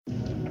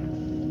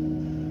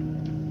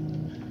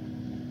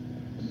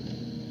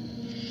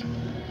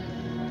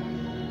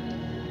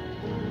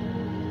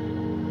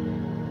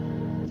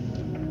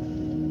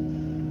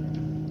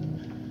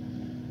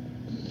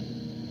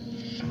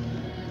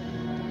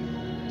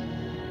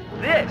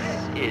This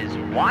is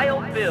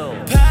Wild Bill.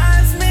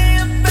 Pass me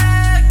a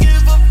bag,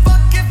 give a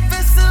fuck if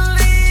it's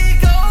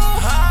illegal.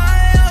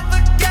 High up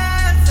a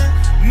gas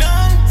and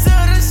numb to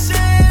the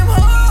shame.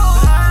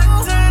 Back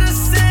to the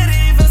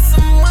city for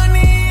some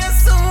money and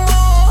some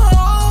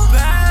more.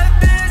 Bad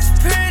bitch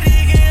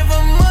pretty, give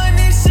her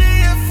money,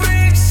 she a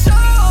freak show.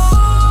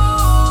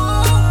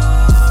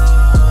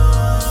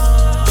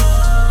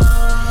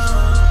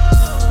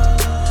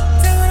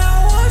 Damn it, I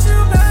want you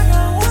back, I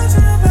want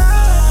you back.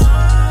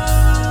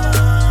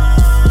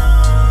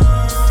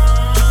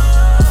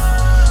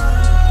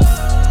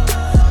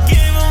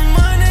 Give her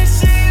money,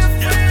 she a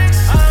freak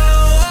show. I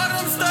know all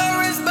them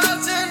stories about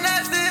your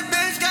nasty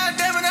bitch,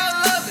 goddamn it, I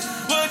love it.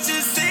 What you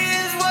see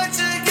is what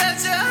you get,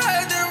 you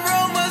heard the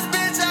rumors,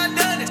 bitch, I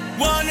done it.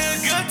 Want a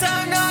good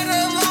time, not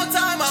a long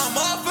time, I'm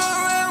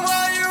offering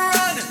while you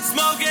running.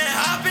 Smoking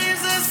hot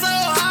pieces so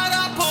hot,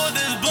 I pulled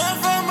this blunt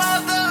from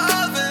out the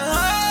oven,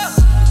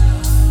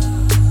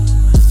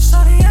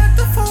 Shorty at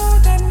the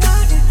food that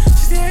night,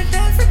 she did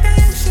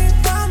everything she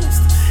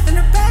promised. In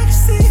the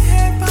backseat,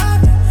 head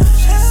popping.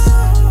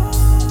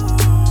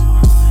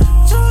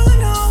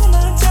 Drooling on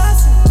my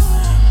Johnson.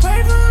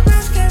 Wait for a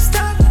bitch, can't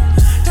stop it.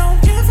 Don't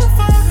give a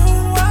fuck who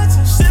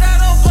watching. Shit, I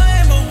don't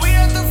blame, but we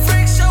at the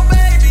freak show,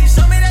 baby.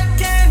 Show me that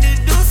candy,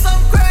 do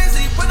something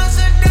crazy. Put that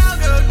shit down,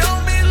 girl,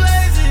 don't be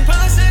lazy. Put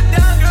that shit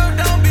down, girl,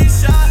 don't be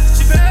shy.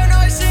 She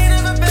paranoid, she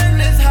never been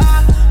this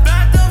high.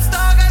 Bathroom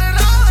star, got it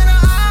all in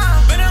her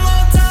eye. Been a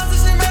long time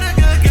since she met a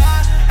good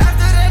guy.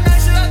 After that night,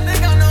 shit, I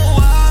think I know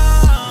why.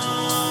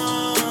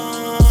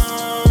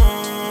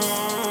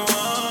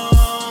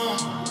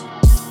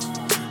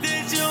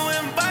 Did you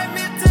invite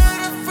me to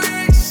the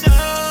freak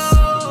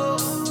show?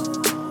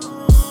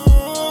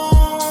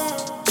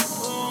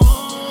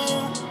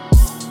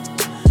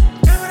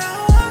 Damn it, I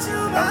want you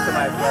Come to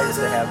my back. place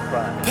to have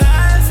fun.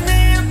 Pass me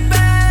a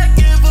bag,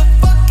 give a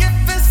fuck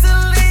if it's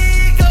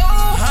illegal.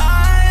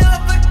 High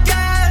up a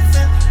gas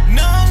and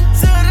numb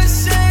to the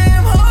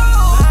shame.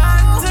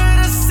 Back to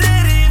the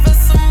city for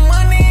some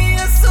money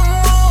and some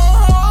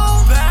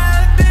more.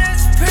 Bad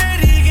bitch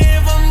pretty,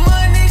 give her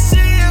money,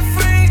 she a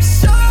freak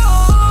show.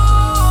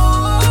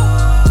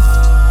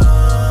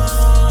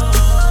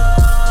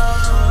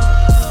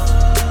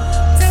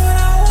 Damn it,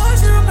 I want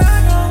you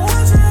back, I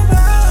want you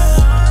back.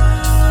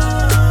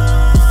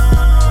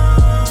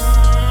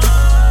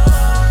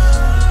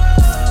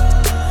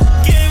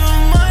 Give her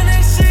money,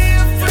 she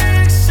a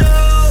freak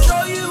show.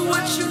 Show you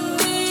what you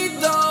need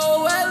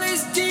though.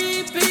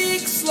 LSD,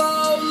 peak,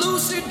 slow,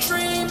 lucid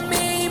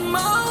dreaming,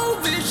 mo.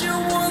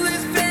 Visual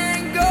is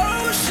Van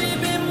Gogh. She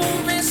been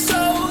moving so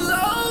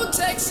low,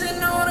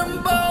 texting all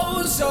them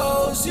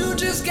bozos. You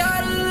just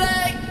gotta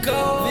let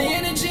go. The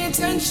energy and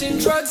tension,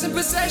 drugs and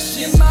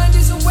possession. Mind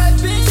is a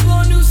weapon,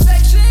 explore new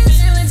sections.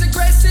 Feelings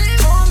aggressive,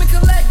 calm and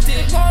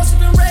collected.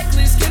 Impulsive and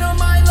reckless, get on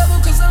my level,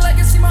 cause I like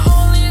to see my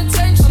only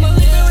intention. I'ma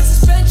leave it with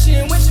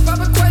suspension, when she pop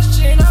a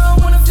question. I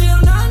don't wanna feel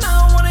none, I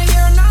don't wanna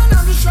hear none.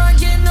 I'm just trying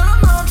to get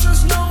numb, I don't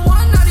trust no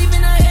one. Not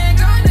even a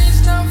handgun,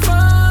 it's not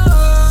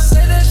fun.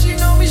 Say that she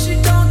know me, she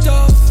don't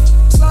though.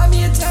 Slide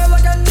me a tab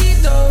like I need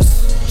those.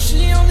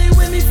 She only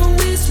with me for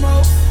weed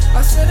smoke.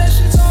 I said that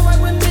shit's alright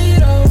with me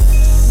though.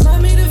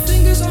 Mommy, the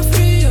fingers on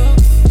free,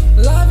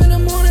 live in the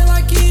morning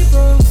like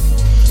Ebro.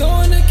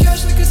 Throwing the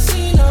cash like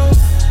casino.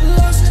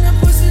 Lost in a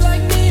pussy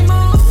like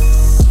Nemo.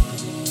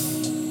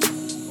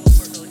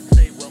 First, I'd like to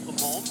say welcome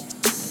home.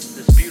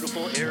 This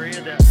beautiful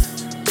area that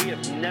we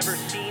have never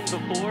seen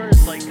before.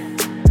 It's like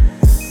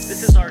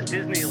this is our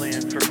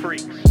Disneyland for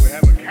freaks. We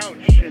have a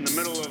couch in the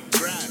middle of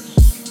grass.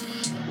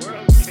 Where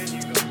else can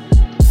you go?